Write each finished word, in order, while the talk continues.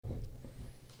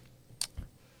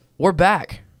We're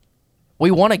back.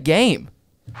 We won a game.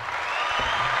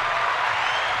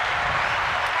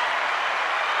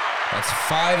 That's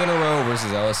 5 in a row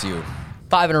versus LSU.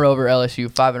 5 in a row over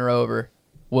LSU. 5 in a row over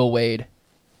Will Wade.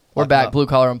 We're back. Blue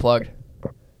Collar Unplugged.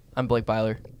 I'm Blake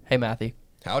Byler. Hey, Mathey.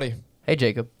 Howdy. Hey,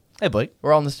 Jacob. Hey, Blake.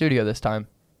 We're all in the studio this time.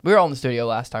 We were all in the studio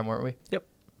last time, weren't we? Yep.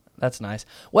 That's nice.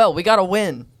 Well, we got a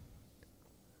win.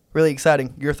 Really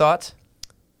exciting. Your thoughts?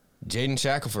 Jaden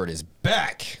Shackelford is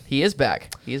back. He is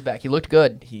back. He is back. He looked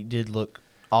good. He did look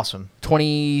awesome.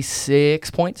 26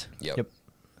 points Yep.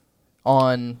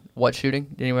 on what shooting?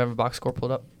 Did anyone have a box score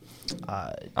pulled up?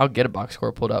 I'm I'll get a box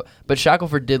score pulled up. But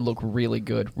Shackelford did look really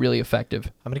good, really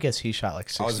effective. going to guess he shot like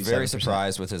 67%. I was very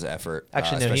surprised with his effort.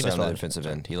 Actually, no, he especially missed on the one. defensive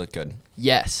end. He looked good.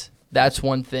 Yes, that's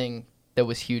one thing that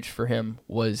was huge for him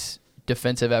was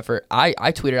defensive effort.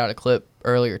 I tweeted out a clip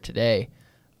earlier today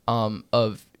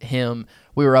of him.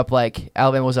 We were up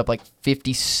Alabama was up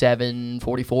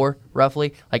 57-44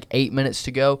 roughly, 8 minutes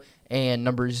to go. And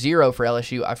number 0 for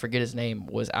LSU, I forget his name,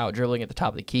 was out dribbling at the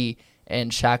top of the key.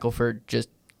 And Shackelford just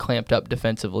clamped up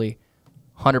defensively,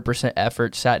 100%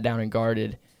 effort, sat down and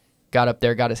guarded, got up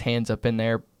there, got his hands up in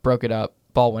there, broke it up,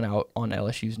 ball went out on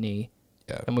LSU's knee,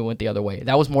 and we went the other way.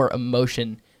 That was more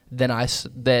emotion than I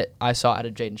saw out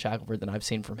of Jaden Shackelford than I've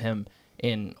seen from him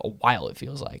in a while, it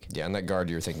feels like. Yeah, and that guard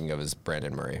you're thinking of is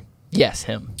Brandon Murray. Yes,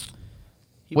 him.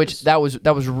 That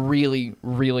was really,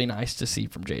 really nice to see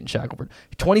from Jaden Shackelford.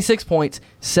 26 points,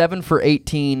 7 for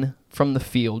 18 from the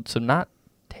field, so not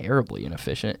terribly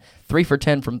inefficient. 3 for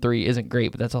 10 from 3 isn't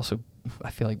great, but that's also,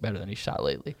 I feel like, better than he's shot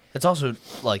lately. It's also,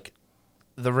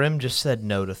 the rim just said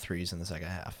no to threes in the second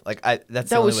half.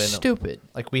 That was stupid.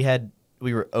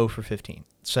 We were 0 for 15.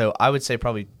 So I'd say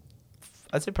probably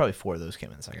 4 of those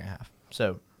came in the second half.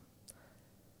 So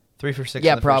 3 for 6 in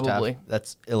the first probably. half.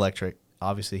 That's electric.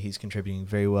 Obviously, he's contributing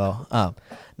very well.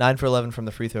 9 for 11 from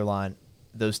the free throw line.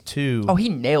 Those two. Oh, he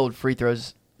nailed free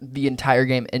throws the entire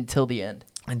game until the end.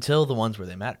 Until the ones where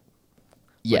they mattered.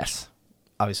 Yes.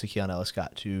 Obviously, Keon Ellis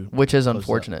got to. Which is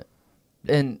unfortunate.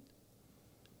 And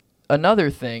another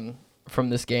thing from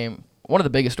this game, one of the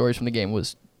biggest stories from the game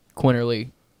was Jahvon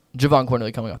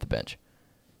Quinerly coming off the bench.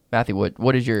 Mathey,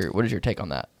 what is your take on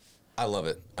that? I love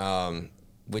it.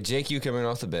 With JQ coming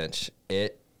off the bench,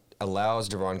 it allows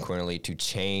Jahvon Quinerly to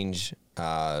change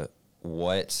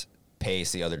what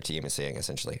pace the other team is seeing,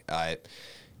 essentially.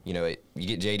 You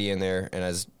get JD in there, and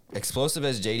as explosive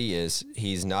as JD is,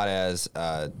 he's not as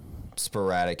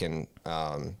sporadic and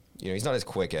he's not as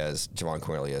quick as Jahvon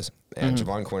Quinerly is. And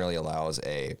Jahvon Quinerly allows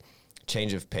a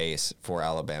change of pace for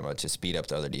Alabama to speed up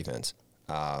the other defense.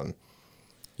 And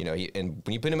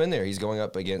when you put him in there, he's going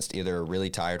up against either a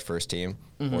really tired first team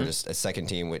or just a second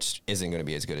team, which isn't going to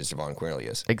be as good as Jahvon Quinerly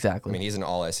is. Exactly. I mean, he's an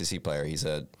all-SEC player. He's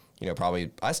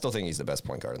probably, I still think he's the best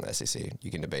point guard in the SEC.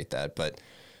 You can debate that, but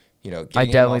I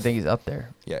definitely think he's up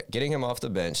there. Yeah, getting him off the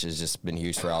bench has just been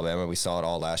huge for Alabama. We saw it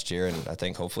all last year, and I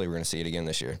think hopefully we're going to see it again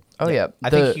this year. Oh, yeah.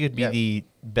 I think he could be the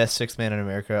best sixth man in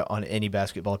America on any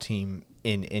basketball team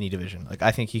in any division.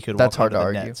 I think he could walk onto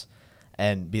the Nets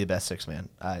and be the best sixth man.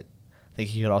 I think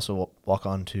he could also walk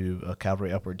on to a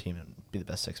Calvary Upward team and be the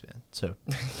best sixth man. So,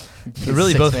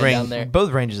 really both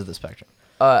ranges of the spectrum.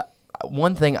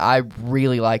 One thing I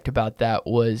really liked about that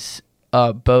was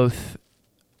both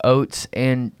Oates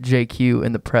and JQ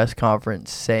in the press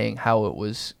conference saying how it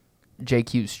was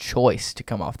JQ's choice to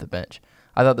come off the bench.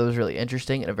 I thought that was really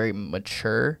interesting and a very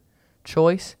mature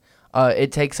choice.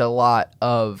 It takes a lot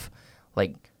of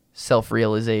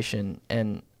self-realization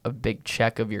and a big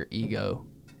check of your ego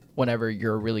whenever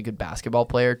you're a really good basketball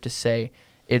player to say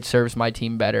it serves my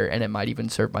team better and it might even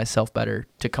serve myself better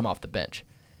to come off the bench.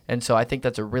 And so I think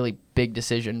that's a really big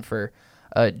decision for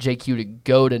JQ to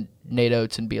go to Nate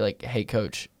Oates and be like, hey,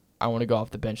 coach, I want to go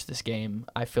off the bench this game.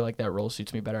 I feel like that role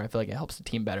suits me better. I feel like it helps the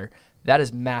team better. That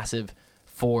is massive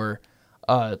for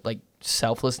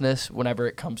selflessness whenever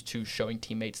it comes to showing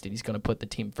teammates that he's going to put the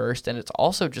team first. And it's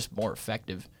also just more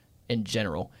effective in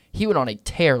general. He went on a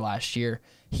tear last year.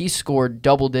 He scored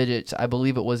double digits, I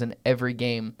believe it was in every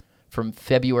game from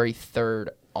February 3rd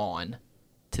on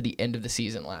to the end of the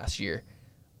season last year.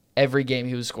 Every game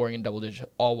he was scoring in double digits,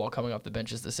 all while coming off the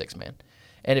bench as the sixth man.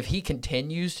 And if he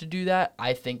continues to do that,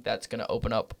 I think that's going to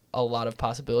open up a lot of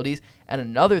possibilities. And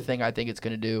another thing I think it's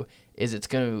going to do is it's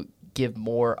going to give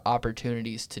more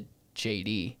opportunities to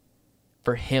JD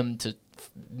for him to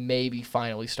maybe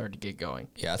finally start to get going.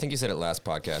 Yeah, I think you said it last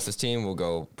podcast. This team will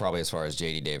go probably as far as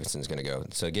J.D. Davidson's going to go.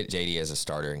 So get J.D. as a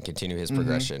starter and continue his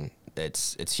progression.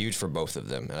 It's huge for both of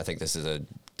them, and I think this is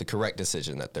the correct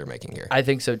decision that they're making here. I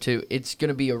think so too. It's going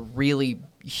to be a really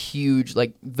huge,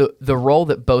 the role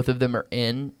that both of them are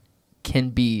in can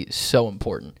be so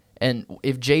important. And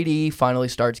if JD finally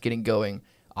starts getting going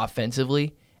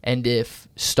offensively, and if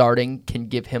starting can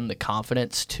give him the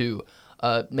confidence to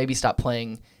maybe stop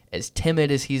playing as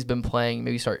timid as he's been playing,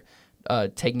 maybe start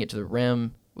taking it to the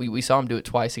rim. We saw him do it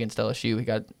twice against LSU. He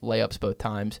got layups both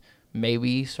times.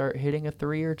 Maybe start hitting a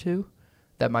 3 or 2.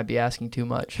 That might be asking too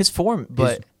much. His form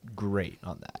is great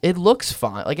on that. It looks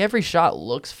fine. Like, every shot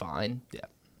looks fine. Yeah.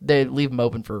 They leave him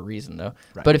open for a reason, though.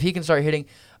 Right. But if he can start hitting,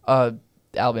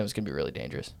 Alabama's going to be really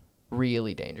dangerous.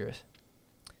 Really dangerous.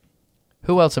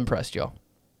 Who else impressed y'all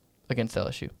against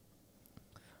LSU?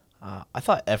 I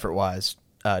thought effort-wise,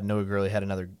 Noah Gurley had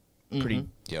another pretty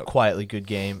quietly good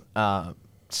game.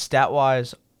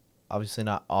 Stat-wise, obviously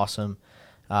not awesome.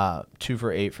 2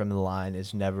 for 8 from the line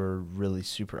is never really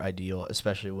super ideal,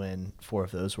 especially when 4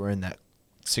 of those were in that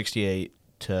 68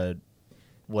 to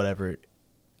whatever.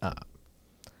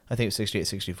 I think it was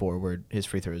 68-64 where his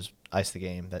free throws iced the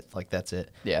game. That's it.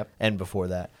 Yeah. And before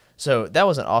that. So that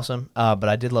wasn't awesome, but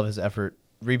I did love his effort.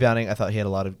 Rebounding, I thought he had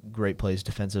a lot of great plays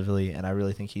defensively, and I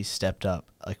really think he's stepped up.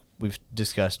 Like we've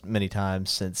discussed many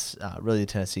times since really the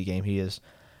Tennessee game, he has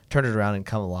turned it around and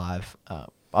come alive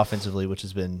offensively, which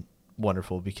has been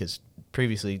wonderful because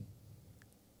previously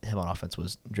him on offense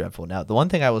was dreadful. Now, the one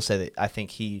thing I will say that I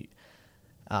think he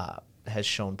has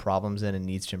shown problems in and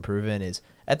needs to improve in is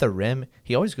at the rim,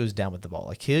 he always goes down with the ball.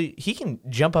 Like he can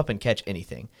jump up and catch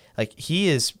anything. Like he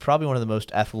is probably one of the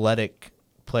most athletic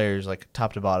players, like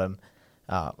top to bottom,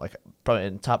 like probably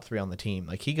in top 3 on the team.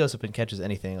 Like he goes up and catches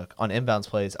anything. Like on inbounds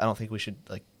plays, I don't think we should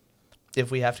like if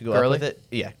we have to go Gurley? up with it.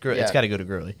 Yeah, it's got to go to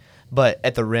Gurley. But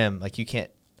at the rim, like you can't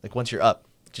like once you're up,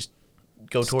 just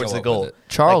go towards the goal.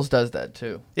 Charles does that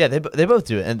too. Yeah, they both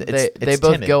do it, and they it's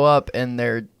both timid. go up and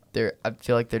they're. I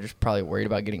feel like they're just probably worried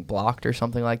about getting blocked or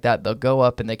something like that. They'll go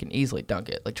up and they can easily dunk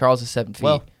it. Like Charles is 7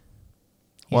 feet.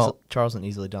 Well, Charles can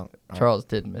easily dunk. Charles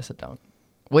did miss a dunk,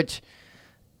 which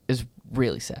is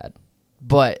really sad.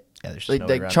 But there's just no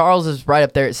way around it. Charles is right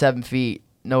up there at 7 feet.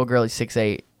 Noah Gurley's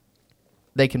 6'8".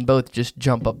 They can both just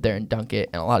jump up there and dunk it,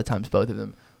 and a lot of times both of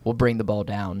them will bring the ball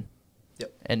down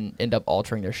and end up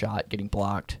altering their shot, getting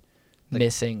blocked,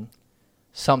 missing,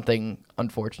 something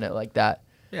unfortunate like that.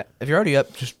 Yeah, if you're already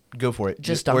up, just go for it.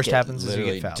 Just dunk worst it. happens is you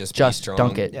Literally, get fouled. just Just be strong,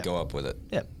 dunk it. go up with it.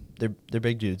 Yeah, they're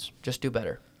big dudes. Just do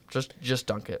better. Just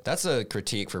dunk it. That's a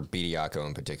critique for Bediako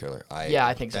in particular.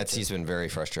 I think so too. He's been very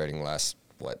frustrating the last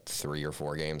 3 or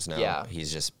 4 games now. Yeah.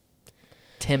 He's just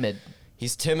timid.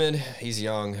 He's timid. He's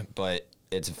young, but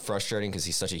it's frustrating because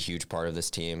he's such a huge part of this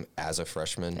team as a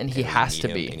freshman, and he has to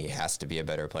be. And he has to be a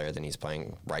better player than he's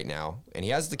playing right now, and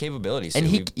he has the capabilities. And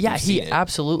he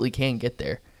absolutely can get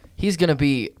there. He's going to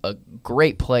be a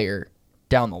great player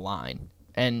down the line.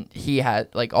 And he had,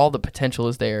 like, all the potential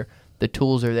is there. The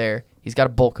tools are there. He's got to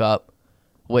bulk up,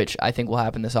 which I think will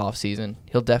happen this offseason.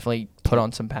 He'll definitely put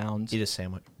on some pounds. Eat a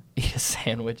sandwich. Eat a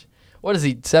sandwich. What is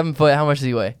he, 7 foot? How much does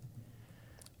he weigh?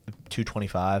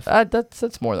 225.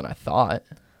 That's more than I thought.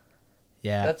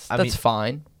 Yeah. That's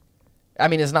fine. I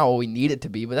mean, it's not what we need it to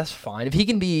be, but that's fine. If he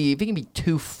can be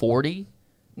 240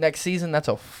 next season, that's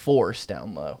a force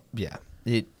down low. Yeah.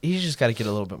 He's just got to get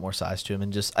a little bit more size to him,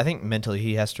 and just I think mentally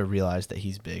he has to realize that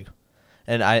he's big.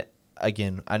 And I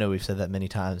know we've said that many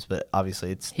times, but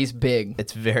obviously he's big.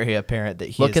 It's very apparent that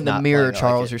he look is in the not mirror, playing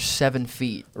Charles. like You're 7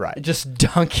 feet. Right. Just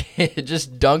dunk it.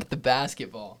 Just dunk the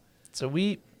basketball. So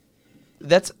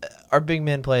that's our big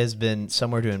man play has been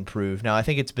somewhere to improve. Now I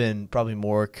think it's been probably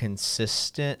more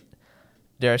consistent,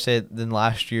 dare I say, than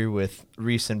last year with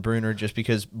Reese and Bruner, just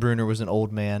because Bruner was an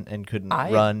old man and couldn't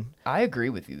run. I agree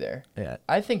with you there. Yeah,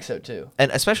 I think so too.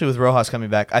 And especially with Rojas coming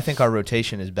back, I think our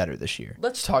rotation is better this year.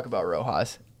 Let's talk about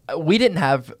Rojas. We didn't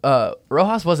have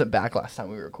Rojas wasn't back last time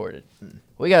we recorded.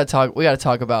 We gotta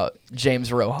talk about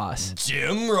James Rojas.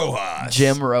 Jim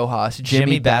Rojas.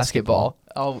 Jimmy basketball.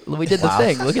 Oh, we did the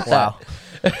thing. Look at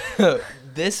that.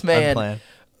 This man Unplanned.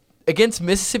 Against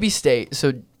Mississippi State.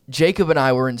 So Jacob and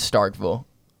I were in Starkville.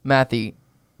 Mathey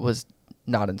was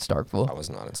not in Starkville. I was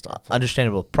not in Starkville.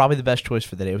 Understandable. Probably the best choice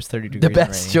for the day. It was 30 degrees. The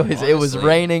best choice. Honestly. It was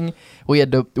raining. We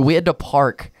had to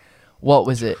park. What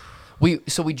was it? We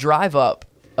drive up.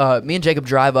 Me and Jacob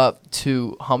drive up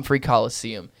to Humphrey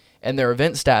Coliseum, and their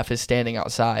event staff is standing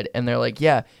outside, and they're like,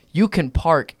 "Yeah, you can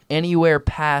park anywhere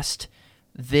past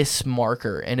this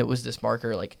marker." And it was this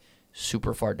marker like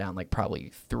super far down, like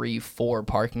probably 3-4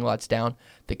 parking lots down.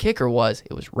 The kicker was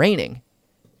it was raining.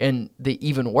 And the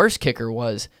even worse kicker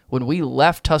was when we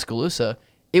left Tuscaloosa,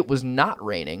 it was not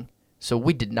raining, so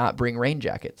we did not bring rain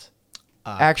jackets.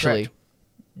 Actually, correct.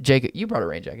 Jacob, you brought a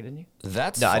rain jacket, didn't you?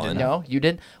 That's No, I fun. didn't. No, you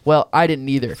didn't? Well, I didn't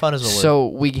either. Fun as a word. So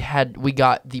we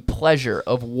got the pleasure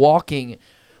of walking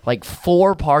like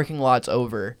 4 parking lots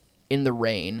over in the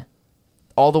rain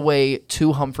all the way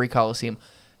to Humphrey Coliseum.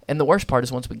 And the worst part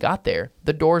is once we got there,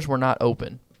 the doors were not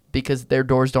open because their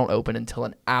doors don't open until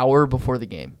an hour before the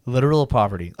game. Literal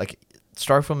poverty. Like,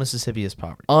 Starkville, Mississippi is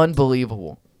poverty.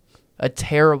 Unbelievable. A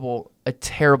terrible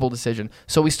decision.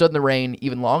 So we stood in the rain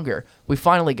even longer. We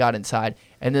finally got inside,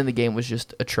 and then the game was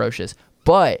just atrocious.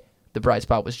 But the bright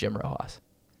spot was Jim Rojas.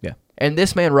 Yeah. And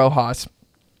this man, Rojas,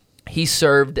 he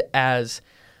served as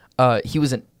he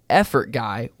was an effort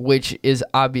guy, which is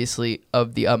obviously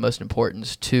of the utmost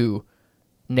importance to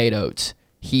Nate Oates.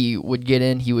 He would get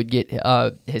in. He would get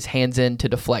his hands in to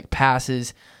deflect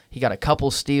passes. He got a couple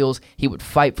steals. He would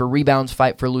fight for rebounds,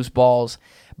 fight for loose balls.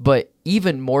 But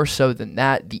even more so than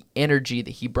that, the energy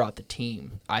that he brought the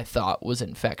team, I thought, was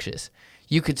infectious.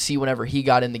 You could see whenever he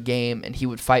got in the game and he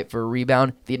would fight for a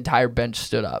rebound, the entire bench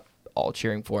stood up, all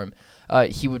cheering for him.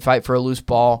 He would fight for a loose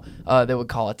ball. They would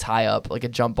call a tie-up, like a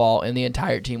jump ball, and the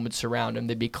entire team would surround him.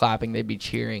 They'd be clapping. They'd be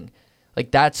cheering.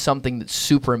 Like, that's something that's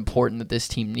super important that this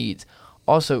team needs.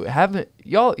 Also, haven't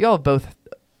y'all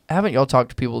talked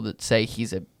to people that say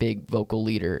he's a big vocal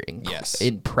leader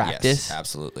in practice? Yes,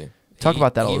 absolutely. Talk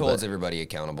about that a little bit. He holds everybody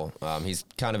accountable. He's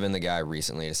kind of been the guy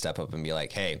recently to step up and be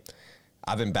like, hey,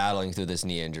 I've been battling through this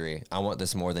knee injury. I want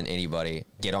this more than anybody.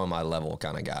 Get on my level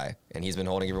kind of guy. And he's been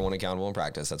holding everyone accountable in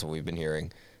practice. That's what we've been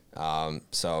hearing.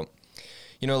 So,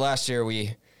 last year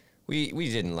we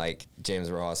didn't like James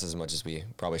Rojas as much as we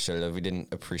probably should have. We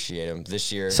didn't appreciate him.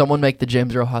 This year, someone make the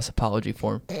James Rojas apology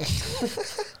for him.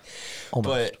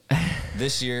 But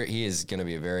this year, he is going to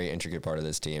be a very intricate part of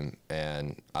this team,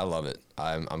 and I love it.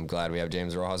 I'm glad we have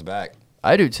James Rojas back.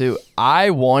 I do too.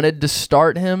 I wanted to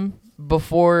start him against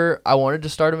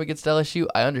LSU.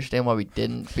 I understand why we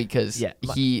didn't, because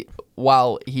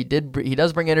while he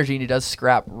does bring energy and he does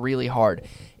scrap really hard,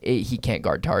 he can't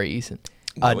guard Tari Eason.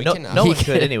 No one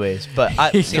could anyways. But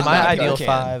my ideal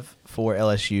five for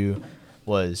LSU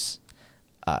was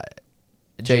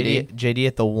JD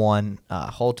at the 1,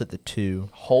 Holt at the 2.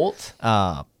 Holt?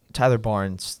 Tyler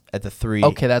Barnes at the 3.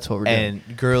 Okay, that's what we're doing.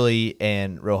 And Gurley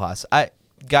and Rojas.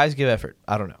 Guys give effort.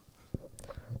 I don't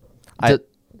know.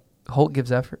 Holt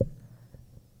gives effort?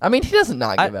 I mean, he doesn't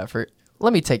not give effort.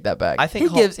 Let me take that back. I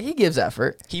think he gives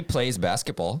effort. He plays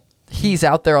basketball. He's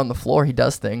out there on the floor. He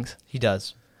does things. He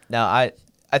does. Now, I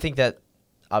think that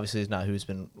obviously is not who's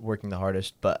been working the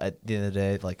hardest, but at the end of the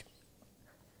day, like,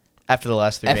 after the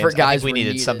last 3 games, I think we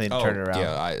needed something to turn it around.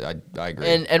 Yeah, I agree.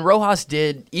 And Rojas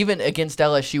did, even against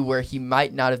LSU, where he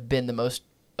might not have been the most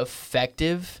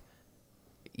effective,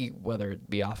 whether it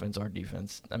be offense or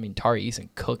defense. I mean, Tari Eason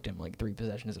cooked him like 3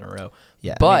 possessions in a row.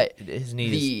 Yeah, but his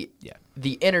the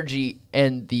energy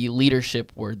and the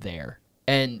leadership were there.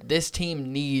 And this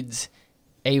team needs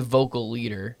a vocal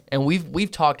leader. And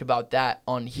we've talked about that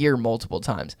on here multiple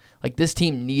times. Like, this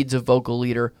team needs a vocal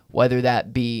leader, whether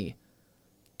that be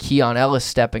Keon Ellis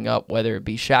stepping up, whether it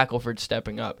be Shackelford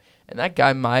stepping up, and that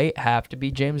guy might have to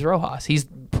be James Rojas. He's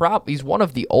one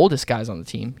of the oldest guys on the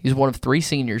team. He's one of 3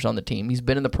 seniors on the team. He's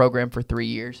been in the program for 3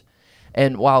 years,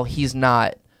 and while he's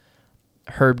not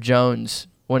Herb Jones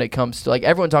when it comes to, like,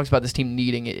 everyone talks about this team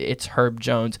needing it's Herb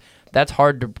Jones. That's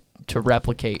hard to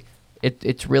replicate.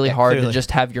 It's really hard to just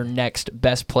have your next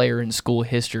best player in school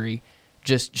history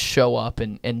just show up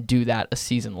and do that a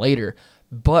season later.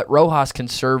 But Rojas can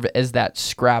serve as that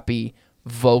scrappy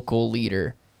vocal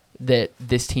leader that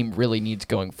this team really needs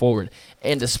going forward.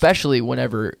 And especially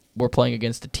whenever we're playing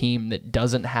against a team that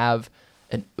doesn't have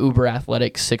an uber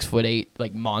athletic 6'8"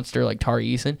 like monster like Tari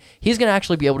Eason, he's going to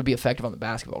actually be able to be effective on the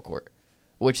basketball court,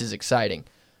 which is exciting.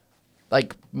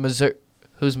 Like Missouri,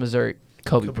 who's Missouri?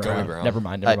 Kobe Brown. Never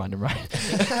mind. Yeah,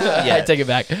 I take it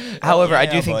back. However, I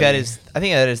think that is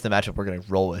the matchup we're going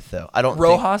to roll with, though. I don't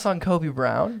Rojas on Kobe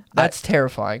Brown. That's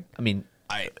terrifying. I mean,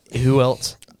 who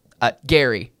else?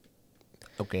 Gary.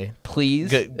 Okay, please.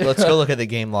 Good. Let's go look at the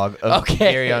game log of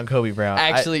Gary on Kobe Brown.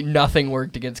 Actually, nothing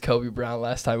worked against Kobe Brown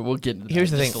last time. We'll get into that. Here's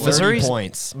the thing: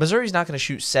 Missouri's not going to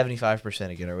shoot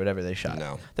 75% again or whatever they shot.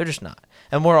 No, they're just not,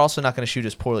 and we're also not going to shoot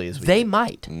as poorly as we. They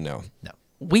might. No,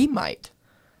 we might.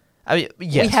 I mean,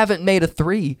 yes. We haven't made a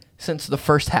 3 since the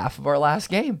first half of our last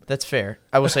game. That's fair.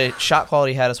 I will say shot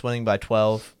quality had us winning by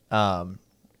 12.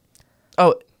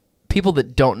 People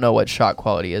that don't know what shot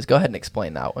quality is, go ahead and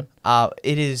explain that one.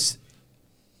 It is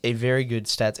a very good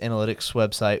stats analytics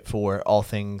website for all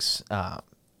things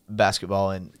basketball,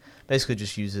 and basically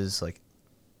just uses like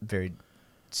very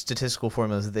statistical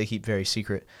formulas that they keep very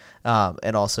secret,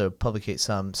 and also publicate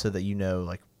some so that you know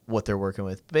like what they're working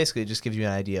with. Basically, it just gives you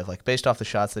an idea of like based off the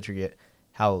shots that you get,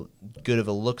 how good of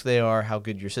a look they are, how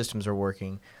good your systems are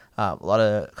working. A lot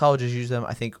of colleges use them.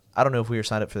 I don't know if we were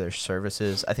signed up for their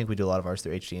services. I think we do a lot of ours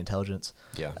through HD Intelligence.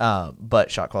 Yeah. But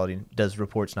Shot Quality does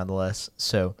reports nonetheless.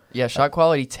 So yeah, Shot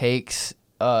Quality takes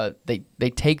they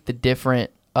take the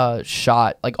different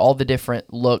shot, like all the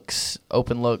different looks,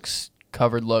 open looks,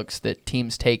 covered looks that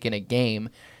teams take in a game,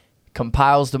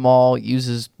 compiles them all,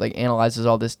 analyzes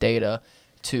all this data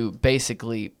to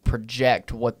basically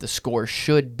project what the score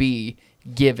should be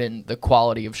given the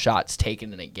quality of shots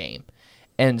taken in a game.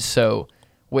 And so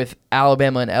with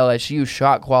Alabama and LSU,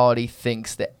 Shot Quality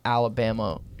thinks that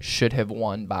Alabama should have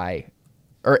won by,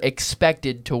 or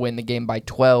expected to win the game by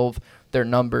 12. The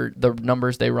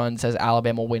numbers they run says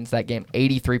Alabama wins that game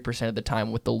 83% of the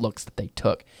time with the looks that they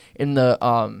took. In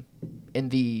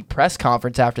the press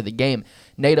conference after the game,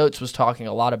 Nate Oates was talking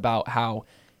a lot about how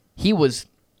he wasn't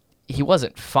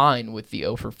fine with the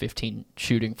 0 for 15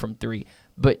 shooting from 3,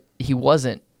 but he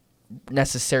wasn't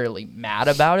necessarily mad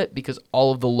about it because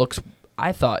all of the looks,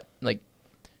 I thought, like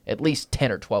at least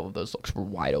 10 or 12 of those looks were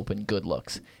wide open, good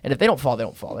looks. And if they don't fall, they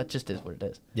don't fall. That just is what it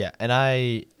is. Yeah, and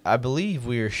I believe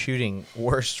we are shooting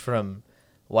worse from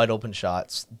wide open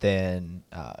shots than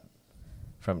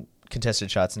from contested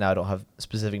shots. Now I don't have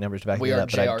specific numbers to back that up,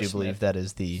 but I do believe that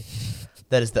is the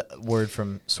word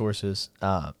from sources.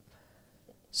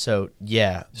 So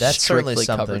yeah, that's strictly certainly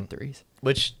something. Covered threes.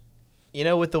 Which,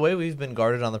 with the way we've been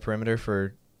guarded on the perimeter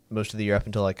for most of the year up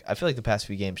until I feel like the past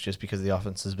few games, just because the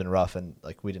offense has been rough and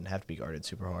we didn't have to be guarded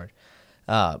super hard,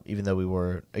 even though we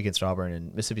were against Auburn,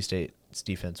 and Mississippi State's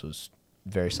defense was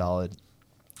very solid.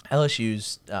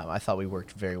 LSU's, I thought we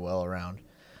worked very well around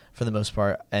for the most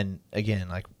part. And again,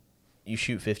 you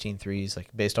shoot 15 threes,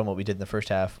 based on what we did in the first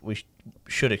half, we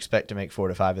should expect to make 4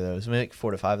 to 5 of those. We make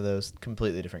 4 to 5 of those,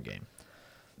 completely different game.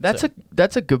 That's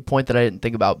a good point that I didn't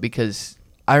think about, because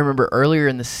I remember earlier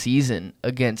in the season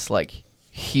against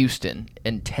Houston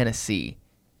and Tennessee,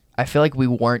 I feel like we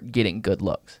weren't getting good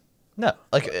looks. No,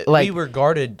 we were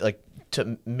guarded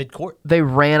to midcourt. They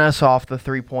ran us off the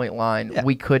 3-point line. Yeah.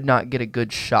 We could not get a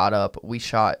good shot up. We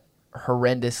shot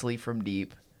horrendously from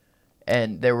deep,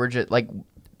 and there were just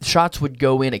shots would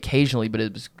go in occasionally, but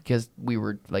it was because we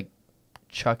were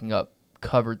chucking up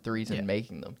covered threes and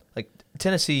making them.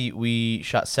 Tennessee, we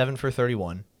shot 7 for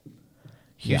 31.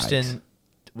 Houston, yikes.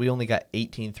 We only got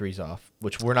 18 threes off,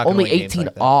 which we're not going to win games 18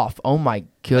 off. Oh my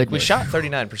goodness. We shot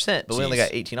 39%, but we only got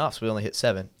 18 off, so we only hit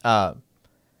 7.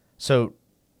 So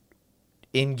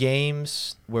in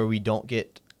games where we don't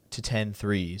get to 10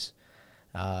 threes,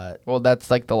 well, that's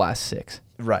the last 6.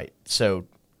 Right. So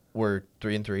we're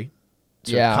 3-3.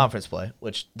 So conference play,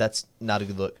 which that's not a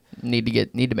good look. Need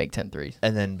to make 10 threes.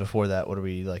 And then before that, what are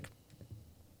we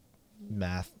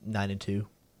math 9-2,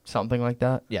 something like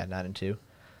that? Yeah, 9-2.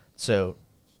 So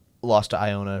lost to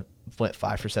Iona, went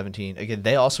 5 for 17. Again,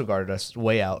 they also guarded us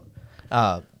way out.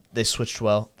 They switched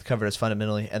well, covered us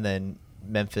fundamentally, and then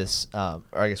Memphis,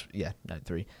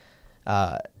 9-3.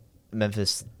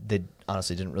 Memphis, they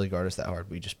honestly didn't really guard us that hard.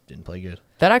 We just didn't play good.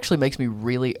 That actually makes me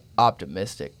really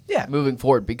optimistic. Yeah. Moving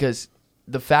forward, because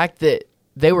the fact that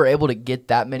they were able to get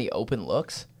that many open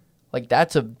looks,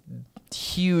 that's a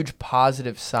huge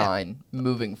positive sign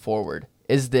moving forward.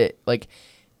 Is that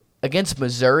against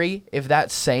Missouri, if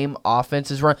that same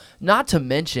offense is run, not to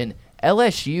mention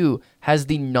LSU has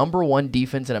the number 1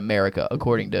 defense in America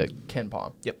according to Ken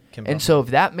Pom. Yep. And so if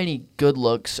that many good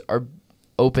looks are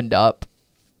opened up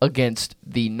against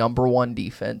the number 1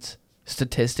 defense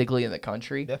statistically in the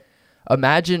country,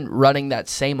 imagine running that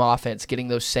same offense, getting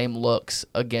those same looks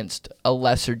against a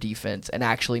lesser defense and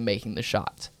actually making the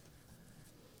shots.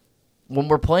 When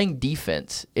we're playing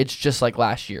defense, it's just like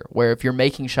last year, where if you're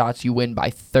making shots, you win by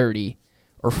 30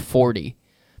 or 40.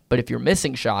 But if you're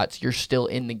missing shots, you're still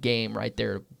in the game right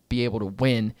there to be able to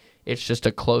win. It's just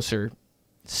a closer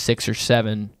 6 or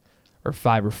 7 or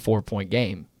 5 or 4 point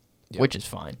game, which is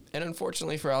fine. And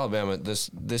unfortunately for Alabama,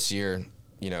 this year,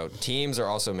 teams are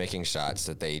also making shots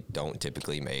that they don't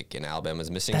typically make, and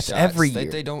Alabama's missing shots every year.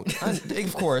 that they don't.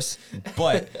 Of course,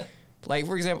 but.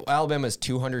 For example, Alabama's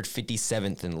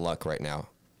 257th in luck right now.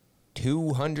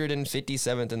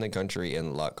 257th in the country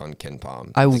in luck on Ken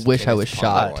Pom. I wish I was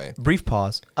shot. Brief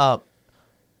pause.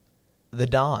 The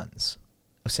Dons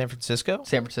of San Francisco.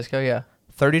 San Francisco, yeah.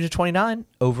 30-29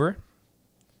 over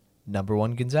number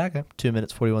 1 Gonzaga. 2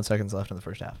 minutes, 41 seconds left in the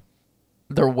first half.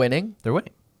 They're winning? They're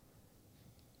winning.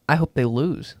 I hope they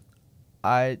lose.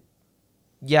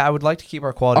 Yeah, I would like to keep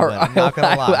our quality win. I'm not going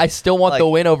to lie. I still want the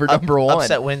win over number 1.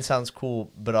 Upset win sounds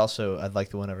cool, but also I'd like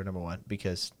the win over number 1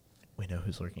 because we know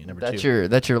who's lurking at number 2.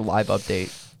 That's your live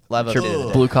update.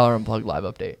 Your Blue Collar Unplugged live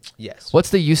update. Yes. What's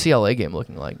the UCLA game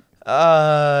looking like?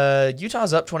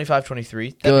 Utah's up 25-23.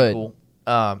 That'd Good. be cool.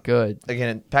 Good.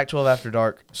 Again, Pac-12 after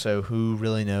dark. So who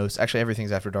really knows? Actually,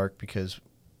 everything's after dark because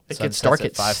it gets dark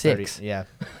at 6. Yeah.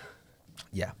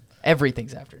 Yeah.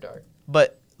 Everything's after dark.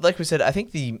 But like we said, I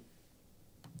think the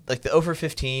over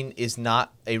 15 is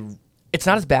not a. It's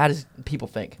not as bad as people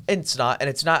think. It's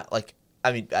not like.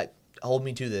 I mean, hold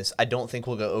me to this. I don't think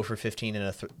we'll go over 15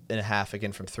 and a half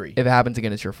again from 3. If it happens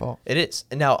again, it's your fault. It is.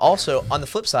 And now also on the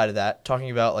flip side of that, talking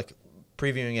about like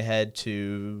previewing ahead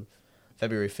to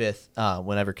February 5th,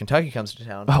 whenever Kentucky comes to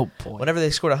town. Oh boy. Whenever they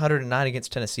scored 109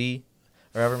 against Tennessee,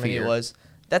 or however many it was,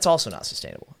 that's also not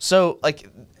sustainable. So like,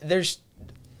 there's.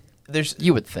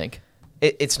 You would think.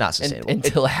 It's not sustainable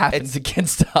until it happens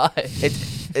against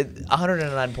us.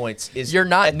 109 points is. You're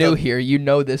not new here. You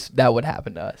know that would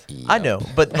happen to us. I know,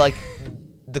 but like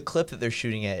the clip that they're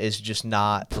shooting at is just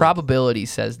not. Probability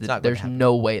says that there's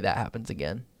no way that happens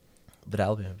again. But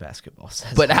Alabama basketball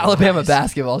says. But Alabama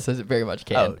basketball says it very much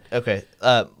can. Oh, okay.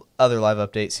 Other live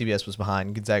update: CBS was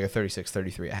behind Gonzaga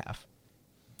 36-33.5.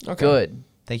 Okay. Good.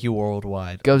 Thank you,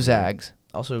 Worldwide. Go Zags.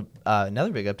 Also,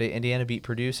 another big update: Indiana beat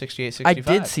Purdue 68-65. I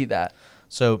did see that.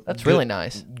 So that's really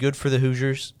nice. Good for the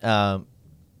Hoosiers. Shout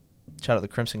out the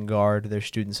Crimson Guard, their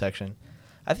student section.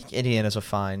 I think Indiana's a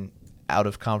fine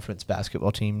out-of-conference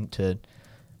basketball team to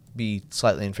be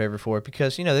slightly in favor for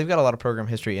because they've got a lot of program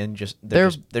history and they're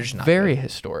just not very good.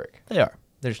 Historic. They are.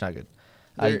 They're just not good.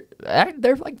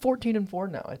 They're like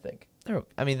 14-4 now. I think. They're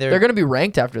going to be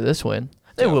ranked after this win.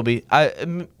 They will be.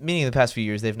 Meaning the past few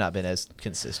years, they've not been as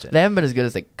consistent. They haven't been as good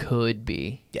as they could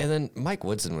be. Yeah. And then Mike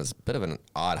Woodson was a bit of an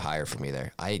odd hire for me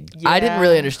there. I didn't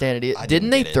really understand it.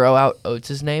 Didn't they throw out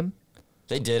Oates' name?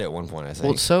 They did at one point, I think.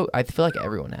 Well, so I feel like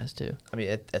everyone has to. I mean,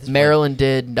 at this Maryland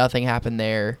did. Nothing happened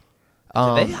there.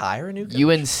 Did they hire a new coach?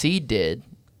 UNC did.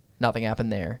 Nothing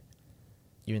happened there.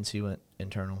 UNC went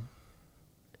internal.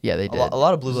 Yeah, they did. A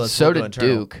lot of blue bloods. So did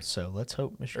internal, Duke. So let's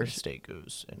hope Michigan State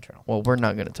goes internal. Well, we're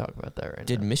not going to talk about that right now.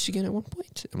 Did Michigan at one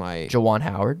point? Jahvon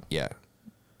Howard? Yeah.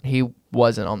 He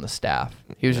wasn't on the staff.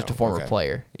 He was just a former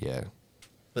player. Yeah.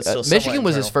 But still Michigan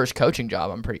was his first coaching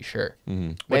job, I'm pretty sure.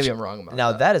 Mm-hmm. Maybe I'm wrong about that.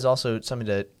 Now, that is also something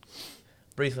to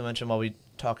briefly mention while we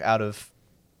talk out of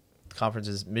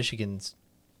conferences. Michigan's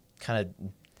kind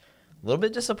of a little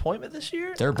bit disappointment this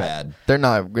year. They're bad. They're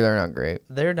not great.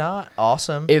 They're not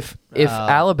awesome. If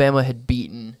Alabama had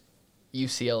beaten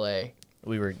UCLA,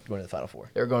 we were going to the Final Four.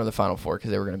 They were going to the Final Four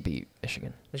because they were going to beat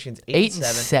Michigan. Michigan's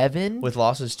 8-7 with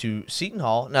losses to Seton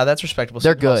Hall. Now that's respectable.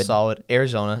 They're Seton Hall's good. solid.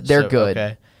 Arizona. They're good.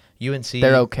 Okay. UNC.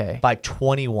 They're okay by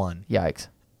 21. Yikes.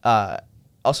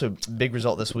 Also, big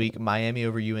result this week: Miami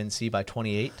over UNC by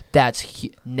 28. That's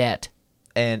net.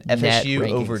 And Net FSU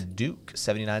rankings. over Duke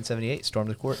 79-78. Stormed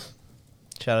the court.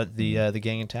 Shout out the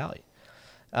gang and tally.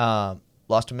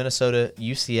 Lost to Minnesota,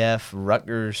 UCF,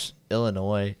 Rutgers,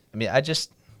 Illinois. I mean,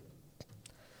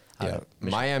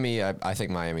 Miami. I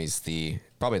think Miami's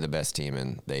probably the best team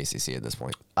in the ACC at this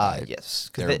point.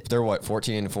 Yes, they're what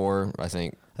 14-4. I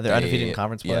think they're undefeated in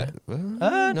conference play.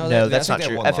 Yeah. No, that's not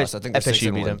true. I think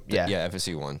FSU beat them. Yeah,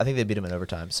 FSU won. I think they beat them in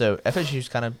overtime. So FSU's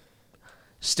kind of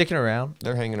sticking around.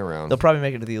 They're hanging around. They'll probably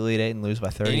make it to the Elite Eight and lose by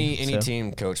 30. Any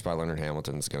team coached by Leonard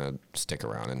Hamilton's gonna stick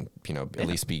around and at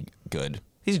least be good.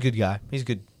 He's a good guy. He's a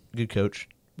good coach.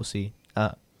 We'll see.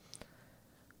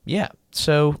 Yeah.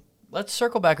 So let's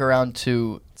circle back around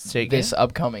to State this game?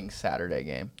 upcoming Saturday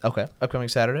game. Okay, upcoming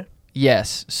Saturday.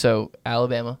 Yes. So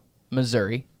Alabama,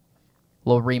 Missouri,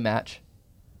 little rematch.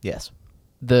 Yes.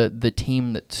 The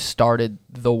team that started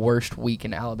the worst week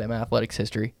in Alabama athletics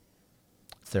history.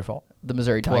 It's their fault. The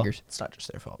Missouri Tigers. Well, it's not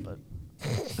just their fault, but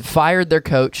fired their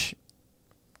coach.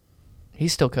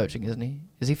 He's still coaching, isn't he?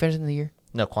 Is he finishing the year?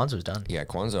 no, Kwanzoo's done. Yeah,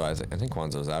 Kwanzoo. I think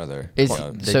Kwanzoo's out of there.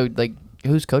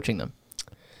 Who's coaching them?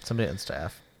 Somebody on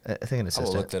staff. I think an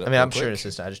assistant. look that up I mean, real I'm sure an quick.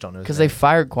 assistant. I just don't know. Because they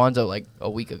fired Kwanzaa like a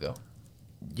week ago.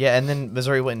 Yeah, and then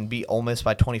Missouri went and beat Ole Miss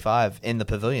by 25 in the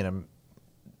Pavilion.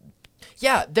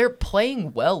 Yeah, they're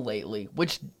playing well lately,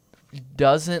 which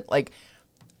doesn't like.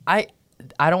 I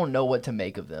don't know what to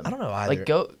make of them. I don't know either. Like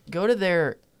go to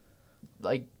their,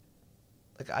 like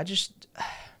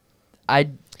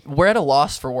we're at a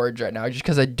loss for words right now just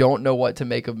because I don't know what to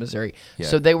make of Missouri. Yeah.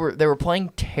 So they were playing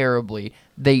terribly.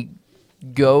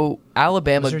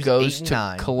 Alabama Missouri's goes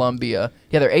 8-9. to Columbia.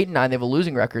 Yeah, they're 8-9. They have a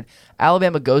losing record.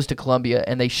 Alabama goes to Columbia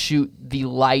and they shoot the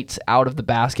lights out of the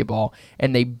basketball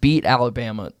and they beat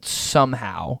Alabama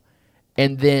somehow.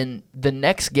 And then the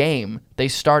next game, they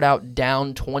start out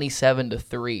down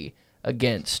 27-3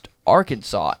 against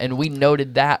Arkansas, and we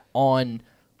noted that on,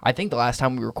 I think, the last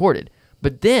time we recorded.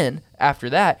 But then after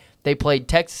that, they played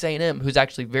Texas A&M, who's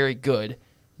actually very good,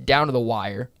 down to the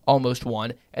wire, almost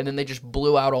won, and then they just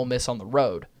blew out Ole Miss on the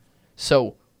road.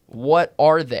 So What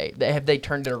are they? Have they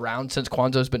turned it around since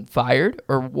Kwanzo's been fired,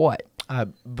 or what?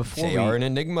 They are an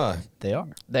enigma. They are.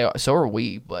 They are. So are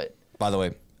we. But by the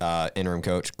way, interim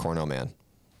coach Cornell man.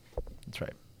 That's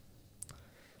right.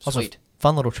 Sweet. Also,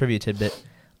 fun little trivia tidbit.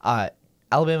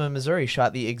 Alabama and Missouri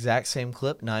shot the exact same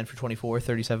clip, 9 for 24,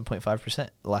 37.5%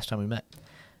 the last time we met.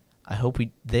 I hope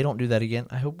they don't do that again.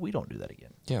 I hope we don't do that again.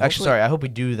 Yeah, actually, sorry. I hope we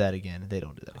do that again. They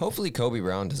don't do that again. Hopefully Kobe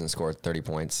Brown doesn't score 30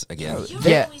 points again.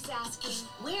 Yeah.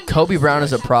 Kobe Brown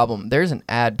is a problem. There's an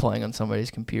ad playing on somebody's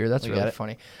computer. That's really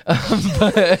funny.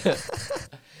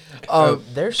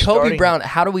 Kobe Brown,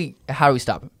 how do we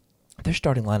stop him? Their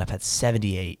starting lineup had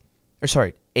 78. Or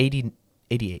sorry, 80,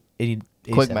 88. 80,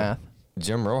 quick math.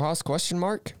 Jim Rojas, question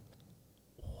mark?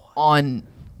 On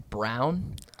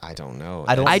Brown? I don't know.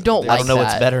 I don't know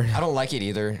what's better. I don't like it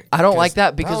either. I don't like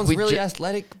that because Brown's really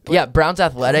athletic. Yeah, Brown's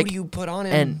athletic. Who do you put on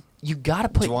him? And you got to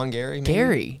put Jahvon Gary.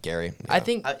 Gary. Yeah. I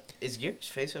think. Is Gary's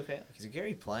face okay? Is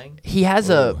Gary playing? He has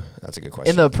that's a good question.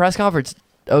 In the press conference,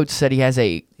 Oates said he has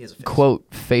a quote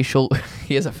facial.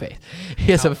 He has a face.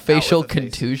 He has a facial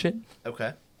contusion.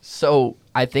 Okay. So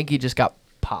I think he just got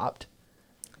popped.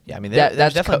 Yeah, I mean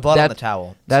there's definitely blood on the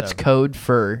towel. That's code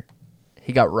for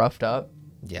he got roughed up.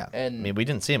 Yeah, and I mean we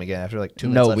didn't see him again after like 2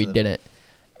 minutes. No, we didn't.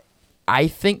 I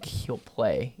think he'll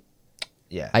play.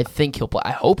 Yeah, I think he'll play.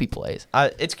 I hope he plays.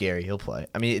 It's Gary. He'll play.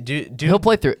 I mean, he'll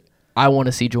play through. I want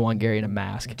to see Jahvon Gary in a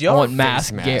mask. I want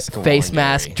face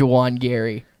mask. Jahvon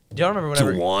Gary. Do y'all remember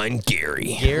whenever Jahvon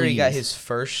Gary? Gary got his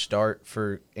first start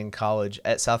in college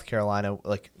at South Carolina,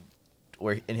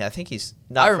 and I think he's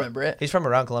not. I remember it. He's from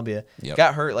around Columbia. Yep.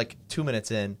 Got hurt like 2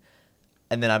 minutes in,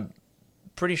 and then I'm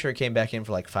pretty sure came back in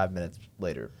for like 5 minutes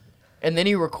later. And then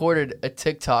he recorded a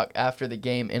TikTok after the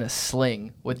game in a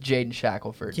sling with Jaden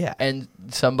Shackelford. Yeah. And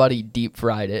somebody deep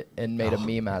fried it and made a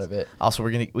meme out of it. Also,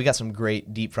 we got some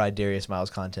great deep fried Darius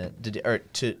Miles content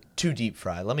to deep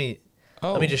fry. Let me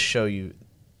just show you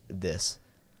this.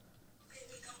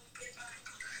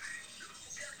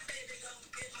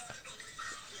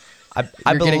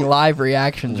 You're getting live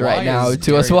reactions right now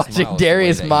to us watching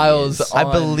Darius Miles.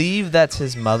 I believe that's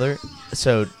his mother,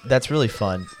 so that's really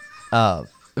fun.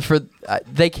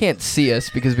 They can't see us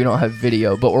because we don't have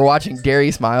video, but we're watching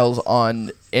Darius Miles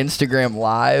on Instagram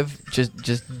Live,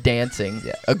 just dancing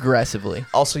aggressively.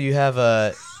 Also, you have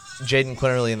Jahvon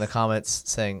Quinerly in the comments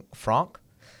saying "Franck"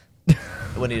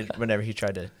 whenever he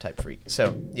tried to type "freak."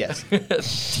 So yes,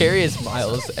 Darius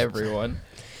Miles, everyone.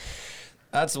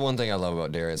 That's the one thing I love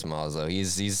about Darius Miles, though.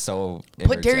 He's so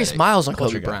put Darius Miles on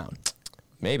Kobe Brown.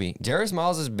 Maybe Darius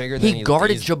Miles is bigger than he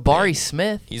guarded Jabari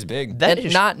Smith. He's big.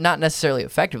 Not necessarily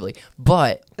effectively,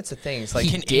 but that's the thing. It's like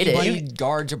can anybody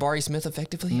guard Jabari Smith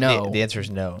effectively? No. The answer is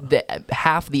no.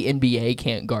 Half the NBA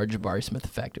can't guard Jabari Smith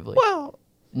effectively. Well,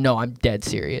 no, I'm dead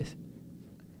serious.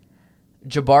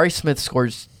 Jabari Smith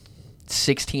scores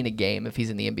 16 a game if he's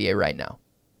in the NBA right now.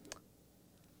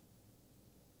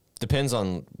 Depends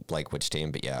on which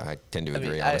team, but yeah, I tend to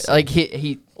agree.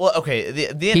 He well, okay.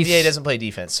 The NBA doesn't play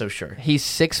defense, so sure. He's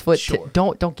 6 foot. Sure.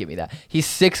 Don't give me that. He's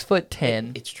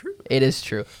 6'10". It's true. It is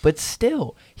true, but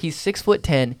still, he's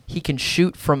 6'10". He can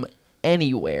shoot from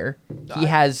anywhere. He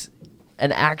has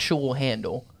an actual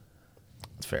handle.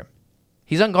 That's fair.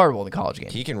 He's unguardable in the college game.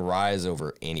 He can rise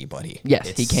over anybody. Yes,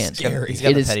 he can. Scary.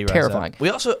 It is terrifying. We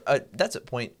also that's a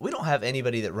point. We don't have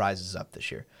anybody that rises up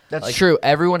this year. That's true.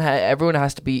 Everyone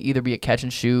has to either be a catch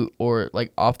and shoot or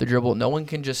off the dribble. No one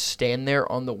can just stand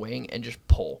there on the wing and just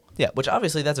pull. Yeah, which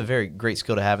obviously that's a very great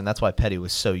skill to have, and that's why Petty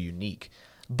was so unique.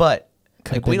 But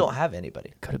we don't have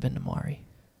anybody. Could have been Namari.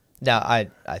 Now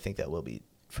I think that will be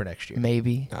for next year.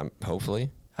 Maybe.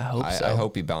 Hopefully. I hope so. I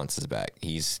hope he bounces back.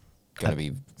 He's gonna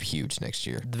be huge next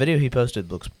year. The video he posted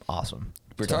looks awesome.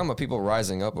 We're talking about people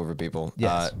rising up over people.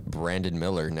 Yes. Brandon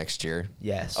Miller next year.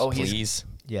 Yes. Oh, please.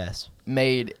 Yes.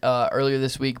 Made earlier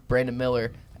this week, Brandon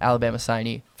Miller, Alabama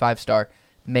signee, 5-star,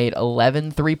 made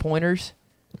 11 3-pointers.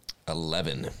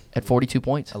 11 at 42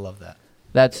 points. I love that.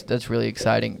 That's really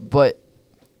exciting. But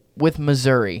with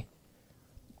Missouri,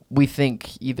 I'm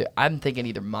thinking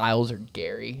either Miles or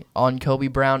Gary on Kobe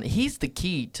Brown. He's the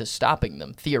key to stopping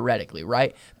them theoretically,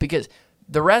 right? Because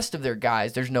the rest of their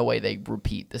guys, there's no way they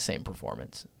repeat the same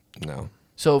performance. No.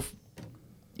 So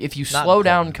if you slow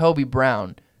down Kobe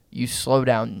Brown, you slow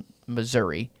down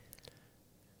Missouri.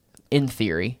 In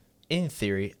theory.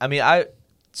 I mean, I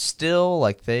still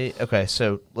okay,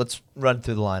 so let's run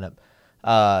through the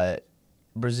lineup.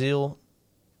 Brazil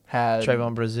had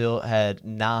Trayvon Brazil had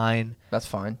 9. That's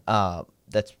fine.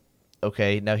 That's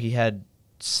okay. Now he had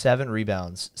 7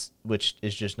 rebounds, which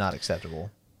is just not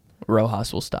acceptable.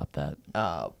 Rojas will stop that.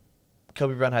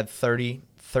 Kobe Brown had 13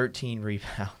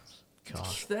 rebounds.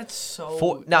 Gosh. That's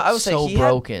so I would so say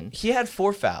broken. He had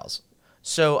 4 fouls.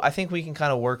 So I think we can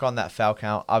kind of work on that foul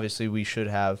count. Obviously, we should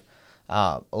have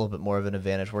a little bit more of an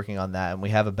advantage working on that, and we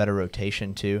have a better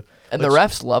rotation too. And the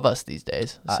refs love us these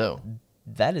days. So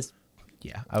that is,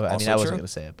 yeah. I wasn't going to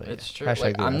say it, but it's true.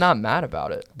 Like, I'm not mad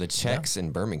about it. The checks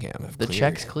in Birmingham have cleared.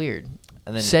 Checks cleared.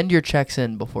 And then send your checks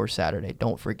in before Saturday.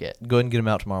 Don't forget. Go ahead and get them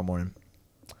out tomorrow morning.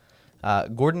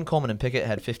 Gordon, Coleman, and Pickett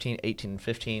had 15, 18, and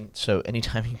 15. So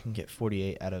anytime you can get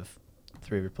 48 out of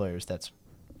 3 of your players, that's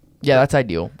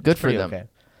ideal. Good for them. Okay.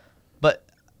 But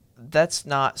that's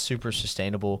not super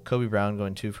sustainable. Kobe Brown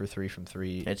going 2 for 3 from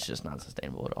 3. It's just not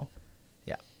sustainable at all.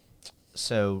 Yeah.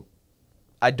 So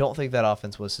I don't think that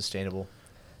offense was sustainable.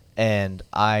 And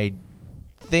I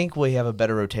think we have a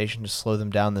better rotation to slow them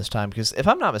down this time. Because if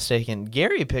I'm not mistaken,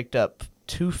 Gary picked up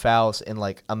 2 fouls in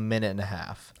like a minute and a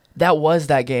half. That was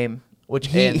that game. Which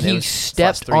he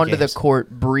stepped onto the court,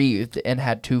 breathed, and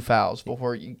had 2 fouls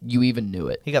before you even knew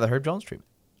it. He got the Herb Jones treatment.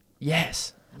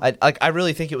 Yes. I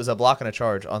really think it was a block and a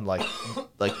charge on like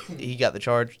he got the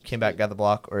charge, came back, got the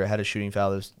block, or had a shooting foul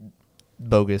that was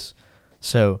bogus.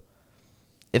 So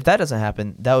if that doesn't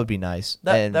happen, that would be nice.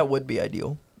 That would be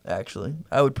ideal, actually.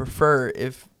 I would prefer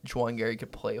if Juwan Gary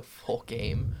could play a full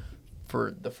game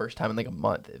for the first time in like a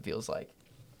month, it feels like.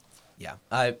 Yeah.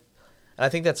 I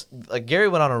think that's like Gary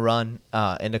went on a run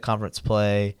into conference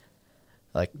play,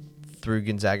 like through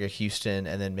Gonzaga, Houston,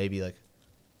 and then maybe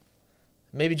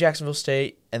Jacksonville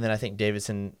State, and then I think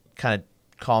Davidson kind of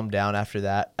calmed down after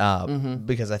that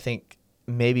because I think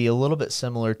maybe a little bit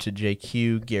similar to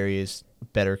JQ, Gary is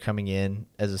better coming in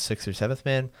as a 6th or 7th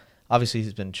man. Obviously,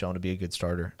 he's been shown to be a good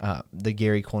starter. The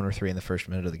Gary corner 3 in the first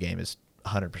minute of the game is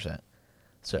 100%.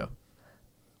 So.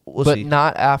 We'll see.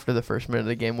 Not after the first minute of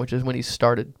the game, which is when he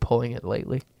started pulling it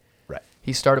lately. Right.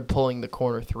 He started pulling the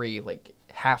corner 3 like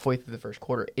halfway through the first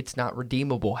quarter. It's not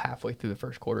redeemable halfway through the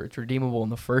first quarter. It's redeemable in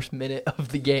the first minute of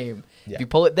the game. Yeah. If you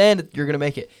pull it then, you're going to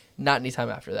make it. Not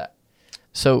anytime after that.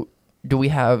 So, do we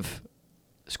have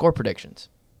score predictions?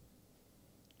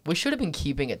 We should have been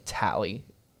keeping a tally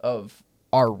of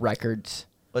our records.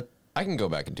 But I can go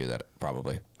back and do that,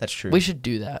 probably. That's true. We should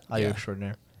do that. Audio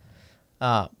extraordinaire.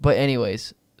 But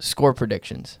anyways, score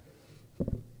predictions.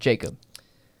 Jacob.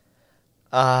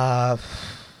 I'm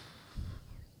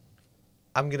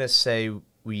gonna say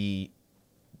the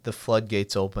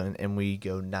floodgates open and we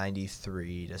go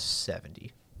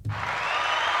 93-70.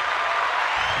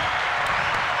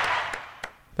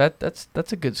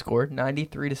 That's a good score.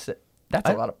 93-70. That's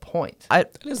a lot of points.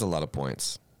 That is a lot of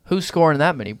points. Who's scoring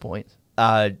that many points?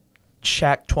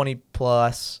 Shaq 20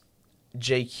 plus,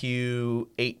 JQ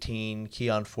 18,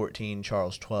 Keon 14,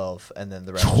 Charles 12, and then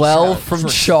the rest. 12 from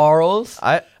Charles?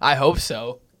 I hope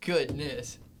so.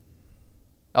 Goodness.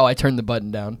 Oh, I turned the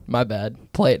button down. My bad.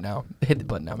 Play it now. Hit the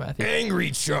button now, Mathey.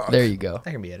 Angry Chuck. There you go.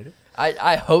 That can be edited.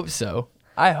 I hope so.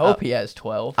 I hope he has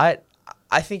 12. I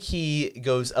think he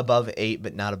goes above 8,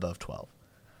 but not above 12.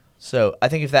 So I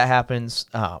think if that happens,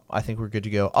 I think we're good to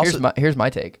go. Also, here's my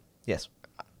take. Yes.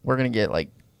 We're going to get like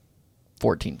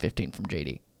 14, 15 from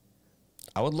JD.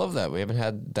 I would love that. We haven't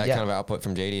had that kind of output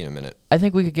from JD in a minute. I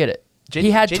think we could get it.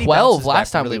 He had JD 12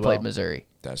 last time we played Missouri.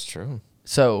 That's true.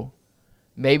 So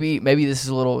maybe this is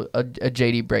a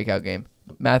JD breakout game.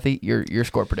 Mathey, your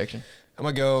score prediction. I'm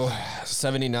going to go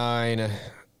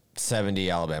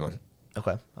 79-70 Alabama.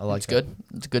 Okay, I like it's that. Good.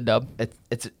 It's a good dub. It's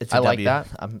I a like W. that.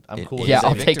 I'm cool. Yeah,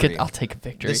 I'll take it. I'll take a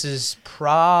victory. This is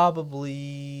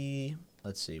probably,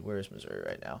 let's see, where is Missouri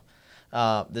right now?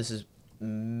 This is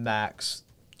max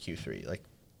Q3. Like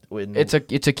it's a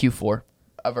Q4.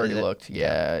 I've already looked.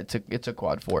 Yeah, it's a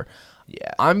quad 4.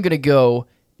 Yeah. I'm gonna go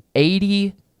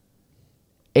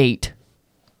 88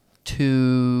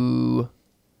 to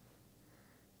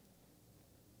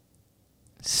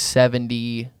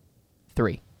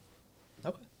 73.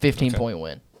 Okay. 15-point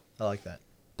win. I like that.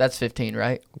 That's 15,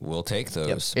 right? We'll take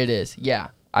those. Yep. It is. Yeah.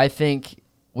 I think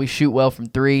we shoot well from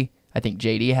 3. I think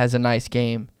JD has a nice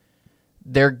game.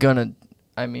 It's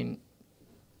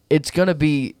going to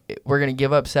be, we're going to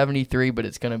give up 73, but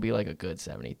it's going to be like a good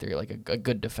 73, like a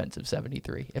good defensive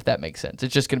 73, if that makes sense.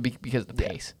 It's just going to be because of the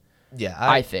pace. Yeah.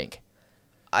 I think.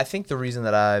 I think the reason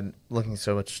that I'm looking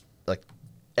so much, like,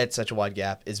 at such a wide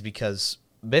gap is because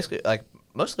basically, like,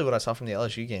 mostly what I saw from the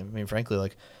LSU game, I mean, frankly,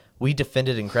 like, we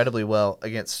defended incredibly well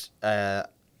against, I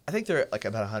think they're like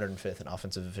about 105th in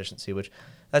offensive efficiency, which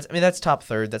that's top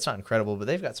third. That's not incredible, but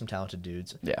they've got some talented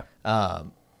dudes. Yeah.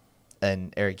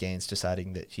 And Eric Gaines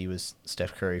deciding that he was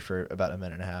Steph Curry for about a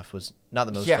minute and a half was not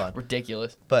the most fun. Yeah,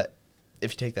 ridiculous. But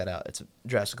if you take that out, it's a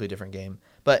drastically different game.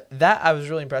 But that I was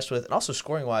really impressed with. And also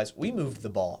scoring-wise, we moved the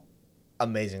ball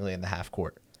amazingly in the half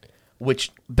court.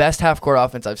 which best half court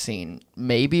offense I've seen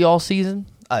maybe all season.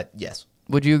 Yes.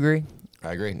 Would you agree?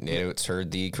 I agree. Nate's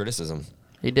heard the criticism.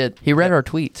 He did. He read our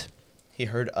tweets. He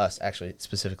heard us, actually,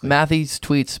 specifically. Mathey's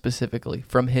tweets specifically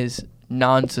from his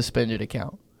non-suspended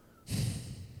account.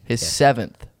 His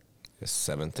seventh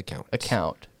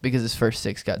account because his first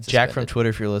 6 got suspended. Jack from Twitter,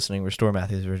 if you're listening, restore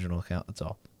Mathey's original account. That's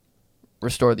all.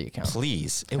 Restore the account.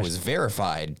 Please. It was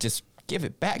verified. Just give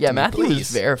it back to me, Mathey please.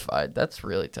 was verified. That's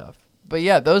really tough. But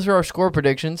yeah, those are our score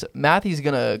predictions. Mathey's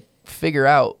going to figure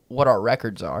out what our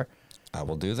records are. I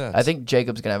will do that. I think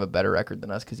Jacob's going to have a better record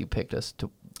than us because he picked us to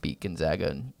beat Gonzaga,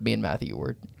 and me and Mathey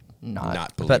were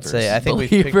not believers. Let's say, I think we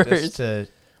picked us to...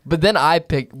 But then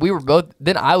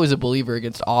then I was a believer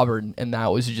against Auburn, and that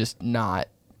was just not.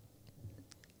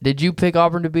 Did you pick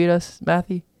Auburn to beat us,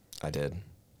 Mathey? I did.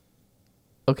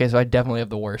 Okay, so I definitely have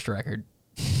the worst record.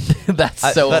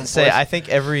 That's so. Let's say I think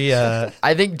every.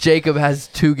 I think Jacob has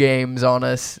 2 games on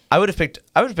us. I would have picked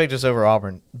us over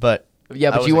Auburn, but yeah,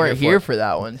 but you weren't here for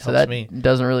that one, so that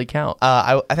doesn't really count.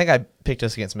 I think I picked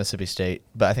us against Mississippi State,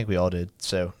 but I think we all did.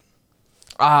 So.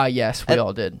 Yes, we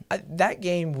all did. That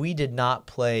game we did not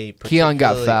play. Keon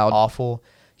got fouled. Awful.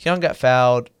 Keon got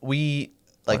fouled.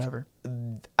 Whatever.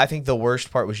 I think the worst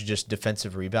part was just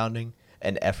defensive rebounding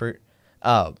and effort.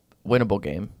 Winnable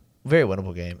game. Very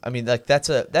winnable game. I mean,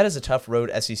 that is a tough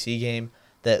road SEC game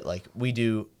that we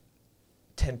do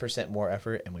 10% more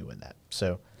effort and we win that.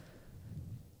 So.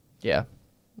 Yeah.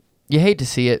 You hate to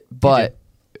see it, but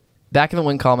back in the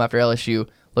win column after LSU,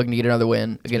 looking to get another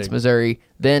win against Missouri.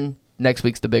 Then next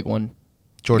week's the big one.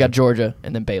 You got Georgia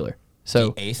and then Baylor.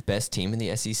 So the 8th best team in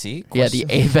the SEC? Yeah, the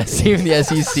 8th best team in the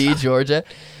SEC, Georgia.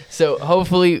 So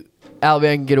hopefully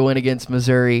Alabama can get a win against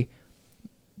Missouri,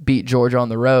 beat Georgia on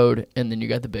the road, and then you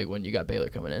got the big one. You got Baylor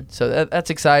coming in. So that's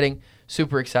exciting.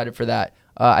 Super excited for that.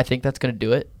 I think that's going to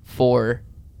do it for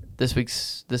this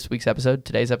week's episode,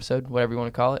 today's episode, whatever you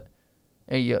want to call it.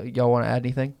 Hey, y'all want to add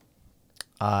anything?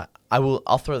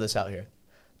 I'll throw this out here.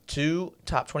 2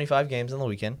 top 25 games on the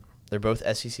weekend. They're both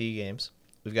SEC games.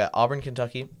 We've got Auburn,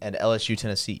 Kentucky, and LSU,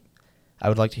 Tennessee. I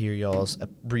would like to hear y'all's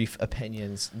brief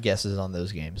opinions, guesses on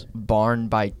those games. Barn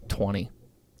by 20.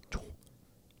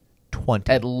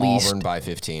 20. At least. Auburn by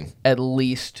 15. At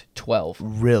least 12.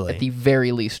 Really? At the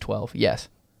very least 12, yes.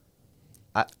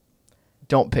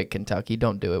 Don't pick Kentucky.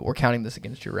 Don't do it. We're counting this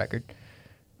against your record.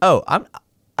 Oh,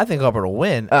 I think Auburn will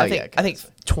win. Oh, I think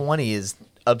 20 is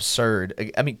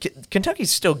absurd. I mean,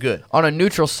 Kentucky's still good. On a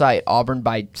neutral site, Auburn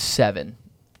by 7.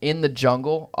 In the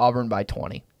jungle, Auburn by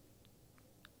 20.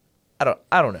 I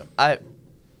don't know.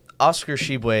 Oscar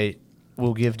Shibwe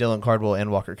will give Dylan Cardwell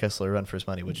and Walker Kessler a run for his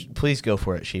money, which please go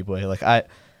for it, Shibwe.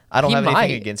 I don't have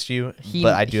anything against you,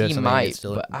 but I do have something against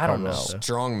Dylan Cardwell. I don't know.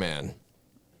 Strong man.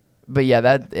 But yeah,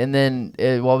 that, and then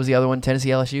what was the other one? Tennessee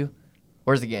LSU?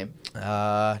 Where's the game?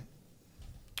 That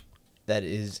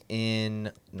is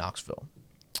in Knoxville.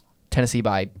 Tennessee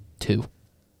by 2.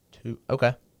 2.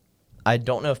 Okay. I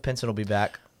don't know if Pinson will be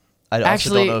back. I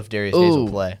also don't know if Darius Days will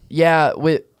play. Yeah,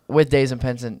 with Days and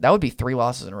Pinson, that would be 3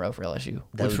 losses in a row for LSU,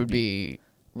 which would be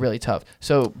really tough.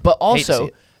 So, but also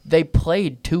they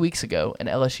played 2 weeks ago, and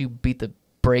LSU beat the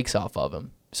brakes off of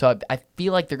them. So I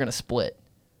feel like they're gonna split.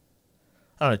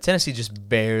 I don't know. Tennessee just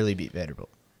barely beat Vanderbilt.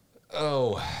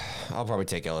 Oh, I'll probably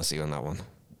take LSU on that one.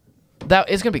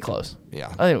 It's gonna be close. Yeah,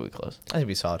 I think it'll be close. I think it'll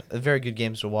be solid. Very good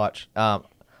games to watch.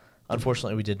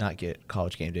 Unfortunately, we did not get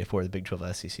College Game Day for the Big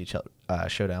 12 SEC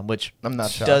showdown, which I'm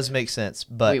not shocked. Does make sense.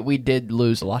 But we did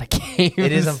lose a lot of games.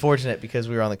 It is unfortunate because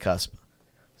we were on the cusp.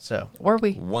 So were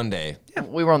we? One day. Yeah,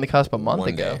 we were on the cusp a month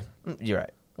ago. You're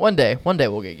right. One day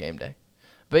we'll get game day.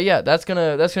 But yeah, that's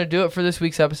gonna do it for this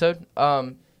week's episode.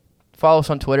 Follow us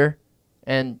on Twitter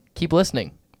and keep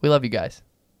listening. We love you guys.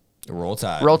 Roll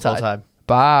Tide. Roll Tide.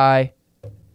 Bye.